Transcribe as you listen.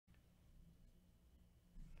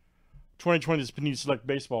2020 is Panini Select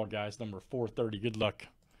Baseball, guys, number 430. Good luck.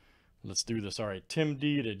 Let's do this. All right, Tim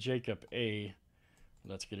D to Jacob A.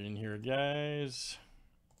 Let's get it in here, guys.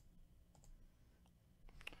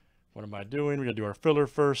 What am I doing? We're going to do our filler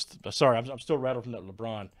first. Sorry, I'm still rattled from that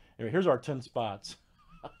LeBron. Anyway, here's our 10 spots.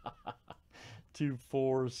 2,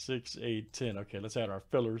 4, 6, 8, 10. Okay, let's add our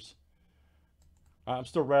fillers. I'm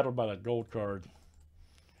still rattled by that gold card.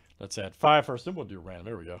 Let's add 5 first, then we'll do random.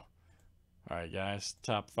 There we go. All right, guys.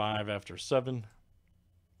 Top 5 after 7.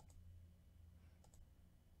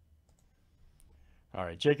 All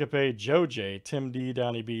right, Jacob A, Joe J, Tim D,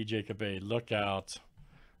 Donnie B, Jacob A. Look out.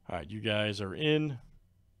 All right, you guys are in.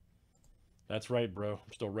 That's right, bro.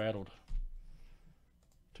 I'm still rattled.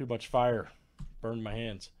 Too much fire. Burned my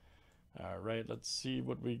hands. All right, let's see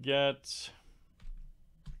what we get.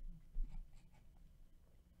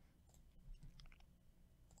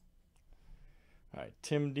 All right,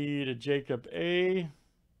 Tim D to Jacob A.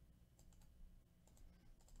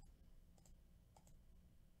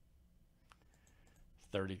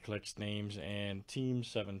 $30 clicks, names, and teams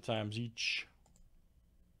 7 times each.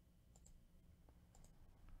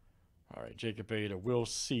 All right, Jacob A to Will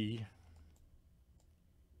C.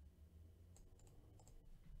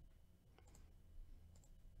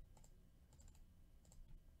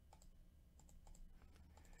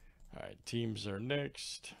 All right, teams are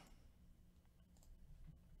next.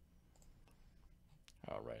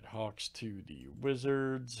 All right, Hawks to the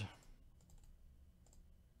Wizards.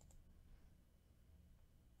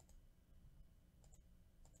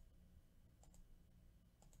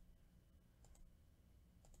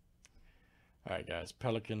 All right, guys,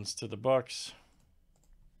 Pelicans to the Bucks.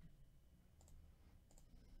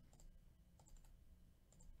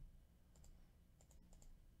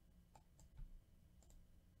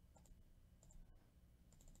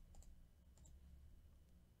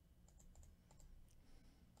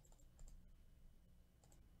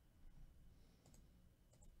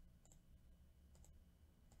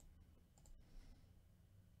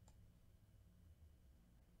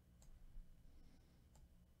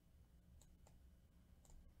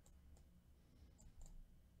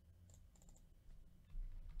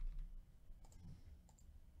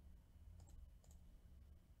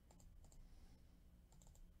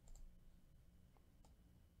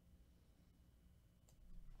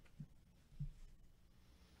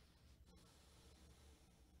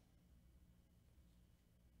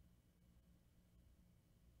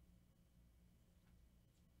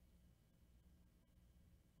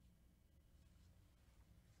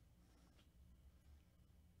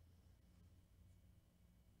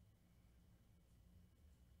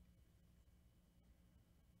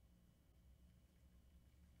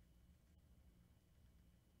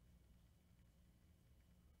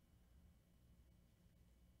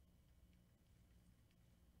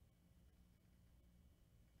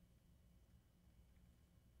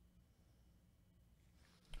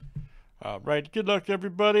 All right, good luck,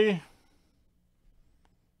 everybody.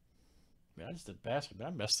 Man, I just did basketball.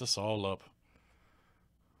 I messed this all up.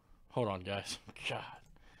 Hold on, guys. God,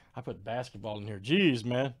 I put basketball in here. Jeez,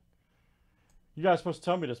 man. You guys supposed to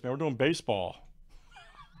tell me this, man. We're doing baseball.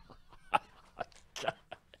 God.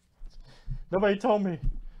 Nobody told me.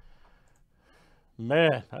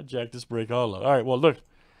 Man, I jacked this break all up. All right, well, look.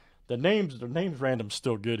 The names random's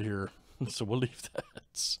still good here. So we'll leave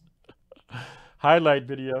that. Highlight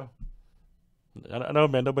video. I know,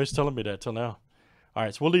 man. Nobody's telling me that till now. All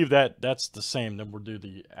right, so we'll leave that. That's the same. Then we'll do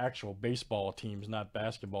the actual baseball teams, not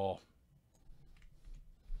basketball.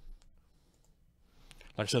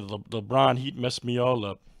 Like I said, the LeBron Heat messed me all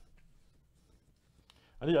up.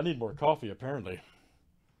 I need more coffee, apparently.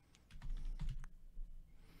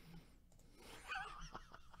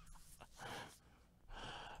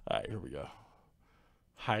 All right, here we go.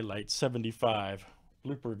 Highlight 75.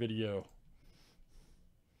 Blooper video.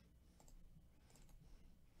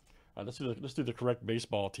 All right, let's do the correct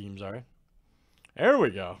baseball teams, all right? There we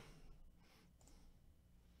go.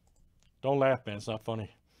 Don't laugh, man. It's not funny.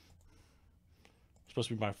 You're supposed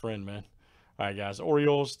to be my friend, man. All right, guys.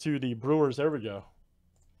 Orioles to the Brewers. There we go.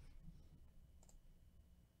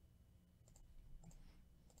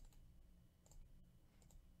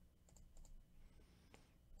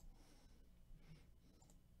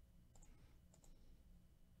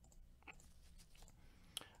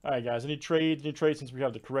 All right, guys. Any trades? Any trades since we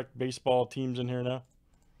have the correct baseball teams in here now?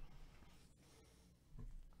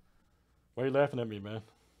 Why are you laughing at me, man?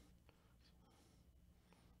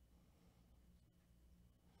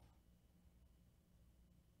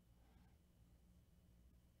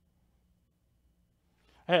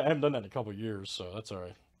 I haven't done that in a couple years, so that's all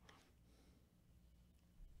right.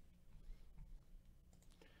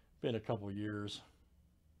 Been a couple years.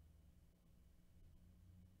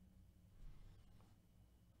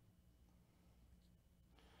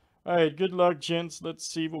 All right, good luck, gents. Let's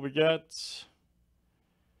see what we got.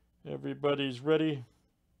 Everybody's ready.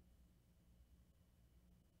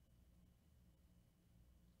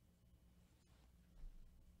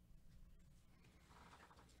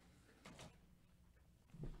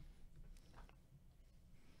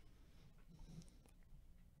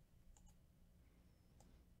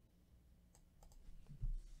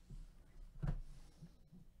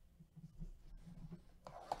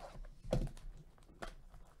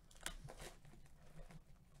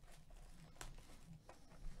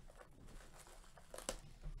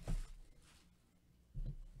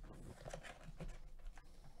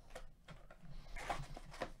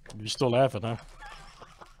 You're still laughing, huh?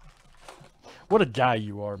 What a guy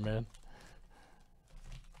you are, man.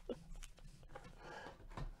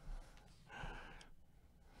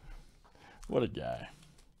 What a guy.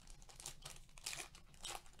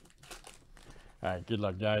 All right, good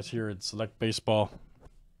luck, guys, here at Select Baseball.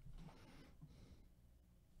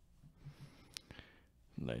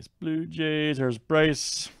 Nice Blue Jays. There's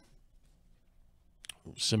Bryce.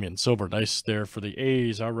 Simeon Silver, nice there for the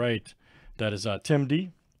A's. All right. That is Tim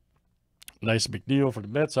D. Nice big deal for the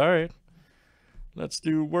Mets. All right. Let's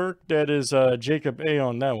do work. That is Jacob A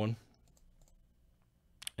on that one.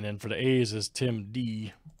 And then for the A's is Tim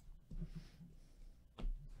D.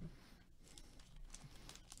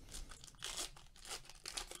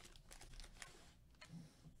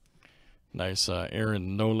 Nice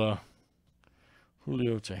Aaron Nola.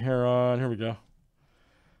 Julio Teheran. Here we go.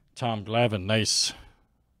 Tom Glavine. Nice.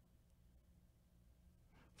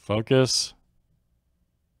 Focus.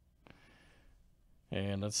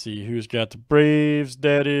 And let's see who's got the Braves.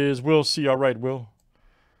 That is Will C. All right, Will.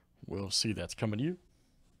 We'll see. That's coming to you.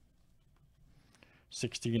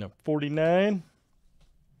 16 of 49.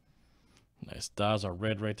 Nice Daza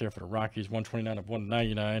red right there for the Rockies. 129 of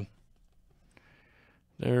 199.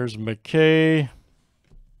 There's McKay.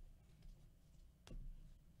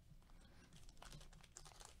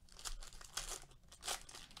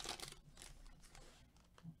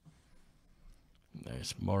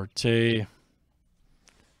 Nice Marte.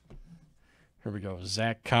 Here we go.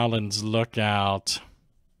 Zach Collins, look out.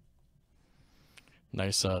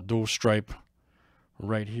 Nice dual stripe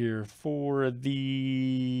right here for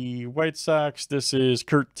the White Sox. This is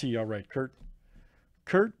Kurt T. All right, Kurt.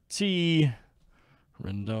 Kurt T.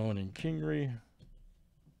 Rendon and Kingery.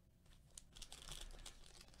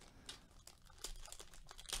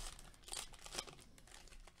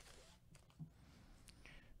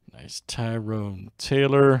 Nice Tyrone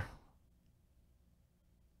Taylor.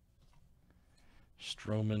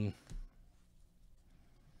 Stroman.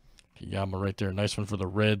 Kiyama right there. Nice one for the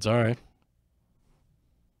Reds. All right.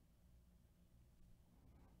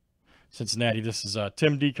 Cincinnati, this is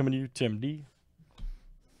Tim D coming to you. Tim D.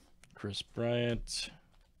 Chris Bryant.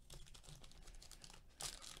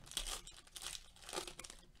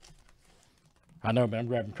 I know, man. I'm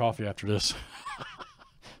grabbing coffee after this.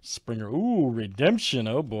 Springer. Ooh, redemption.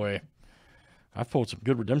 Oh, boy. I pulled some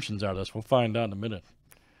good redemptions out of this. We'll find out in a minute.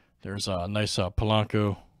 There's a nice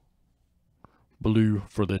Polanco blue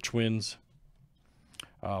for the Twins.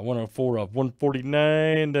 104 of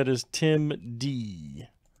 149. That is Tim D.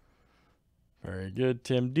 Very good,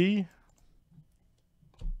 Tim D.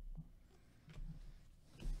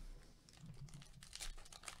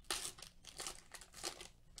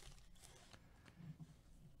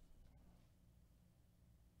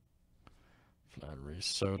 Flattery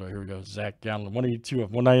Soda. Here we go. Zach Gallen. 182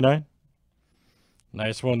 of 199.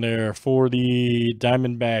 Nice one there for the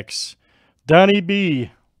Diamondbacks. Donnie B.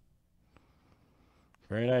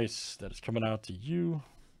 Very nice. That is coming out to you.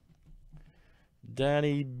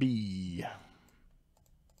 Donnie B.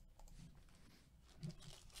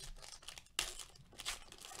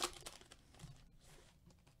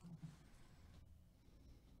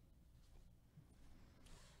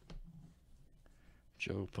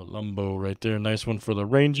 Joe Palumbo right there. Nice one for the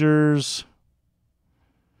Rangers.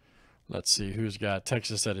 Let's see who's got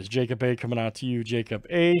Texas. That is Jacob A. Coming out to you, Jacob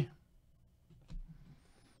A.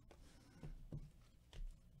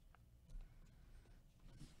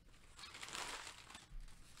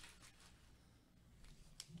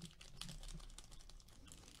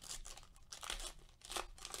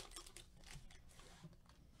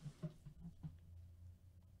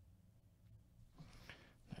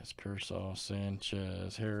 That's Kershaw,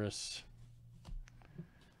 Sanchez, Harris.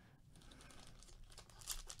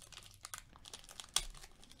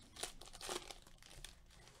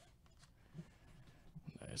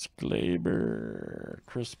 Glaber,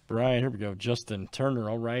 Chris Bryant. Here we go. Justin Turner.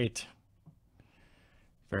 All right.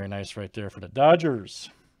 Very nice right there for the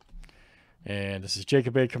Dodgers. And this is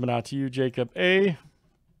Jacob A coming out to you, Jacob A.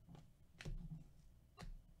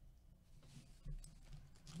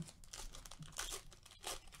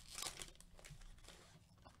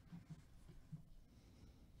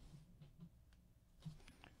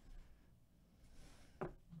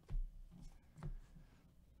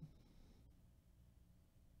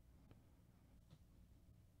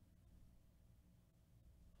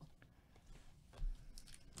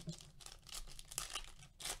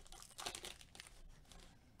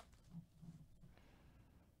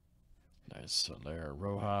 Nice Soler,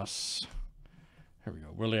 Rojas. Here we go.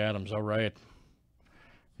 Willie Adams. All right.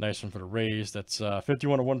 Nice one for the Rays. That's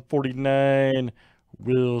 51 to 149.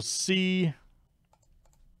 We'll see.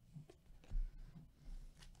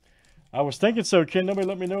 I was thinking so, Ken. Nobody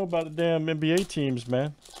let me know about the damn NBA teams,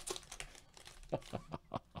 man.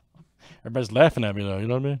 Everybody's laughing at me, though. You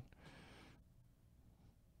know what I mean?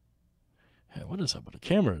 Hey, what is up with the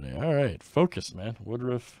camera today? All right. Focus, man.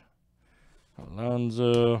 Woodruff.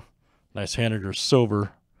 Alonzo. Nice Haniger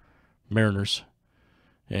silver. Mariners.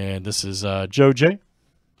 And this is Joe J. All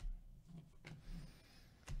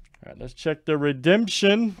right, let's check the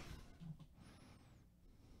redemption.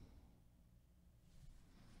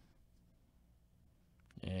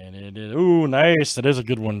 And it is, ooh, nice. That is a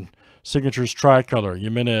good one. Signatures tricolor.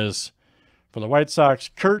 Jimenez for the White Sox.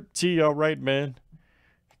 Kurt T. All right, man.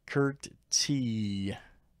 Kurt T.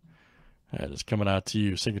 That is coming out to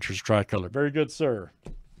you. Signatures tricolor. Very good, sir.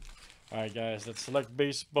 All right, guys. That's Select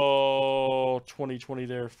Baseball 2020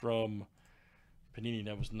 there from Panini.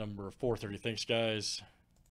 That was number 430. Thanks, guys.